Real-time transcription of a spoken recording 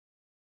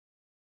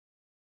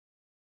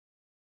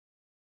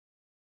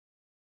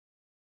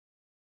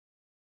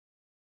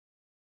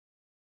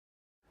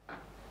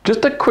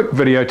Just a quick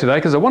video today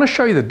because I want to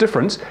show you the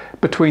difference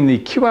between the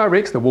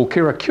QRX, the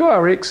Walkera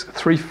QR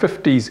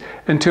X350's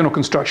internal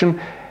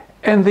construction,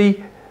 and the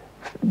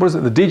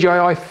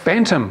DJI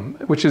Phantom,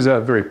 which is a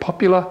very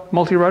popular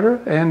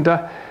multi-rotor, and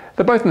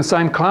they're both in the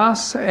same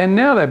class, and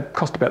now they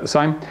cost about the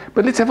same.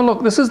 But let's have a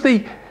look. This is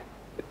the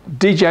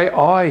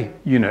DJI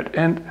unit,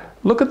 and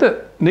look at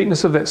the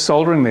neatness of that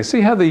soldering there.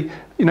 See how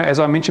as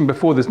I mentioned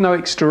before, there's no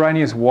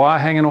extraneous wire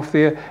hanging off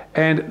there,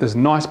 and there's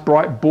nice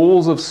bright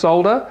balls of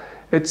solder.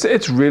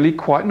 It's really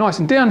quite nice.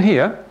 And down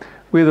here,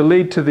 where the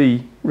lead to the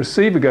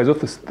receiver goes off,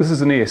 this is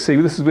an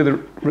ESC, this is where the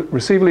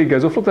receiver lead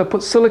goes off. Look, they've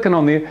put silicone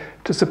on there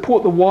to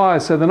support the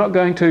wires so they're not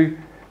going to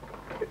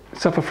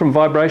suffer from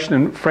vibration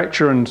and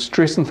fracture and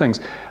stress and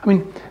things. I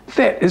mean,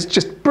 that is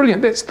just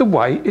brilliant. That's the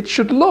way it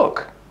should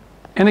look.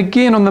 And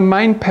again, on the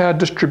main power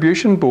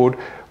distribution board,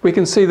 we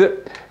can see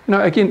that,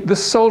 again,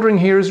 this soldering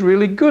here is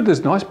really good.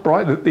 There's nice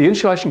bright, the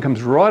insulation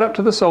comes right up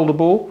to the solder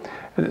ball,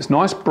 and it's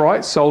nice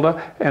bright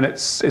solder, and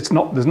there's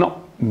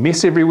not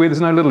mess everywhere.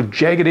 There's no little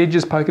jagged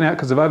edges poking out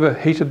because they've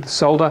overheated the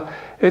solder.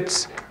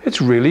 It's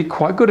really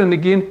quite good. And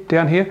again,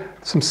 down here,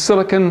 some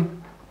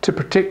silicone to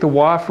protect the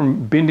wire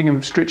from bending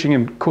and stretching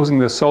and causing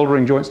the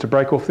soldering joints to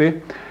break off there.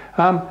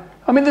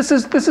 I mean, this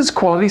is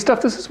quality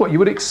stuff. This is what you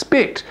would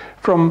expect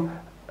from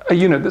a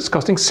unit that's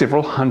costing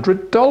several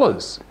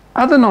 $100s.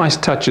 Other nice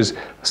touches,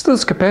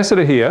 this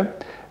capacitor here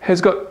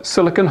has got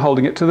silicone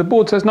holding it to the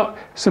board, so it's not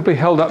simply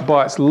held up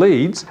by its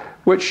leads,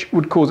 which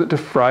would cause it to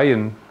fray,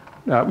 and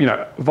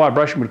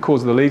vibration would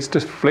cause the leads to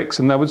flex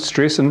and they would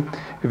stress and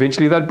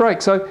eventually they'd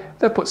break. So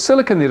they put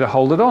silicone there to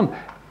hold it on.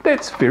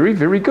 That's very,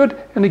 very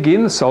good. And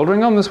again, the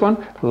soldering on this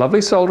one,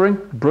 lovely soldering,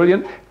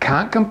 brilliant,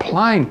 can't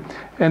complain.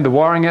 And the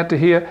wiring out to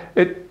here,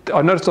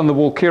 I noticed on the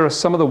Walkera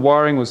some of the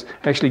wiring was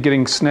actually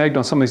getting snagged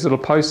on some of these little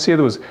posts here.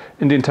 There was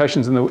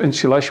indentations in the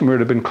insulation where it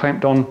had been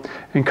clamped on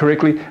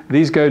incorrectly.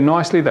 These go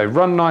nicely, they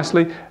run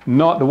nicely.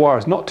 The wire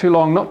is not too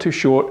long, not too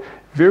short.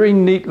 Very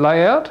neat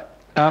layout.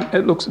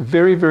 It looks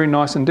very, very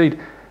nice indeed.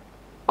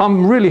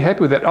 I'm really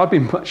happy with that. I'd be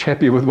much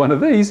happier with one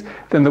of these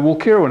than the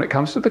Walkera when it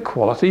comes to the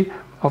quality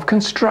of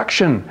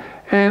construction.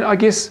 And I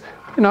guess,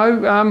 the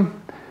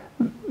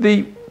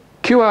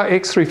QR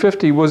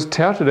X350 was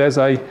touted as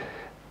a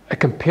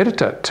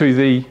competitor to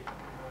the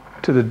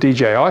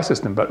DJI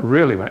system, but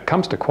really when it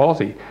comes to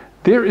quality,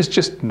 there is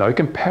just no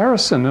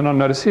comparison. And I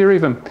notice here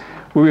even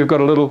where we've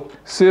got a little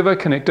servo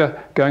connector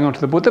going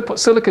onto the board, they put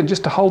silicone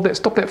just to hold that,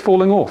 stop that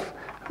falling off.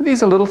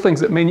 These are little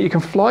things that mean you can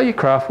fly your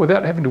craft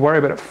without having to worry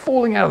about it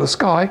falling out of the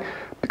sky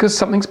because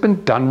something's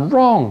been done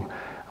wrong.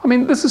 I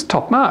mean, this is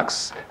top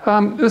marks.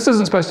 This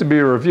isn't supposed to be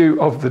a review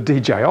of the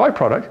DJI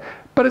product,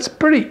 but it's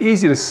pretty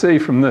easy to see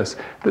from this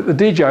that the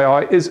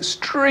DJI is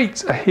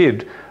streets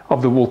ahead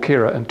of the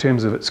Walkera in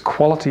terms of its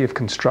quality of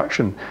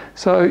construction.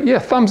 So yeah,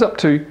 thumbs up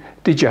to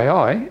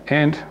DJI,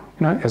 and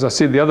as I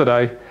said the other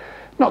day,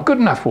 not good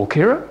enough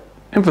Walkera.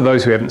 And for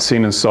those who haven't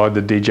seen inside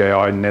the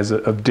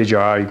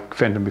DJI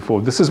Phantom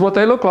before, this is what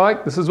they look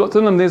like. This is what's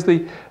in them. There's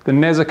the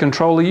NASA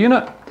controller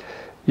unit.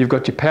 You've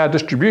got your power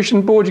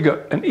distribution board. You've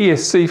got an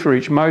ESC for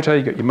each motor.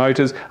 You've got your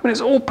motors. I mean,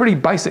 it's all pretty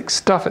basic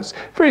stuff. It's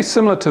very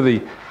similar to the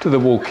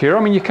Walkera.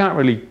 I mean, you can't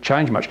really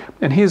change much.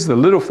 And here's the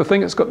lid off the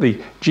thing. It's got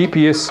the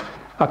GPS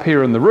up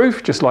here in the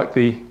roof, just like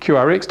the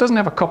QRX. Doesn't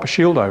have a copper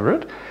shield over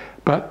it,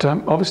 but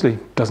obviously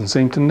doesn't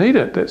seem to need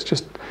it. That's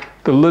just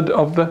the lid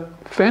of the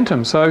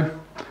Phantom. So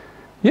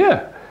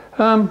yeah,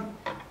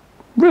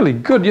 really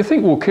good. You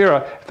think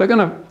Walkera, if they're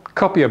going to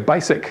copy a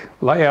basic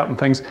layout and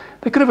things,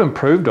 they could have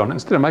improved on it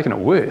instead of making it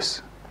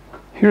worse.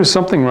 Here's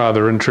something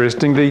rather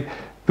interesting. The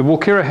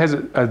Walkera has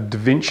a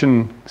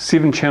Dimension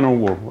 7-channel,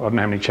 well, I don't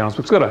know how many channels,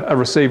 but it's got a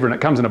receiver and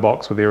it comes in a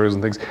box with aerials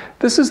and things.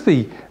 This is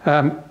the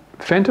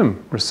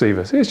Phantom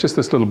receiver. So it's just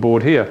this little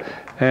board here,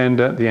 and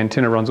the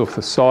antenna runs off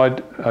the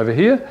side over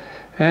here,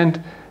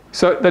 and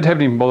so they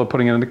haven't even bothered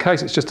putting it in the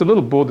case. It's just a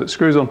little board that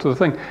screws onto the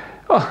thing.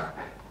 Oh,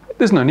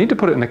 there's no need to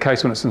put it in the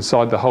case when it's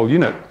inside the whole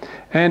unit.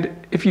 And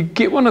if you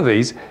get one of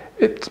these,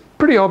 it's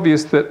pretty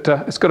obvious that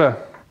it's got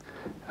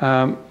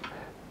a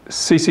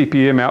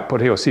CCPM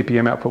output here, or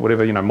CPM output,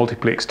 whatever,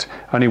 multiplexed,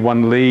 only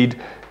one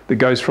lead that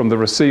goes from the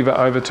receiver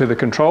over to the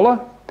controller.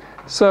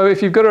 So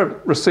if you've got a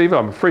receiver,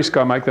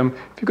 FreeSky make them,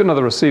 if you've got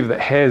another receiver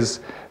that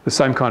has the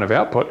same kind of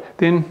output,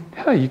 then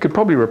hey, you could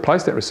probably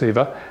replace that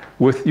receiver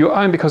with your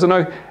own, because I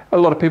know a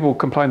lot of people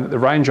complain that the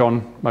range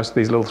on most of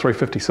these little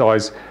 350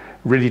 size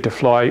ready to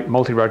fly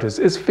multi-rotors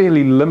is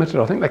fairly limited.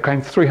 I think they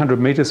claim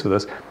 300 meters for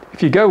this.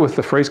 If you go with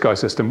the FreeSky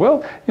system,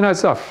 well,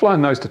 I've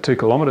flown those to 2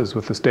 kilometers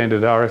with the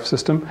standard RF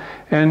system,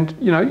 and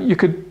you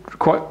could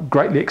quite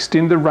greatly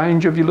extend the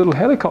range of your little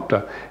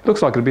helicopter. It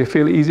looks like it'll be a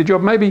fairly easy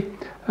job. Maybe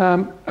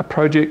a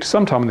project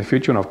sometime in the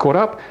future when I've caught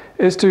up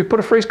is to put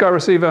a FreeSky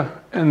receiver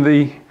in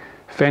the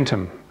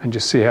Phantom and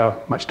just see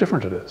how much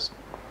different it is.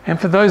 And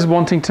for those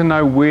wanting to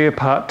know where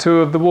part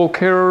 2 of the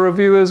Walkera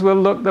review is, well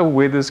look, the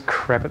weather's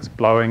crap, it's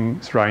blowing,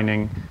 it's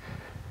raining.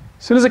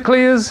 As soon as it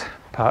clears,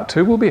 part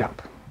 2 will be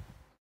up.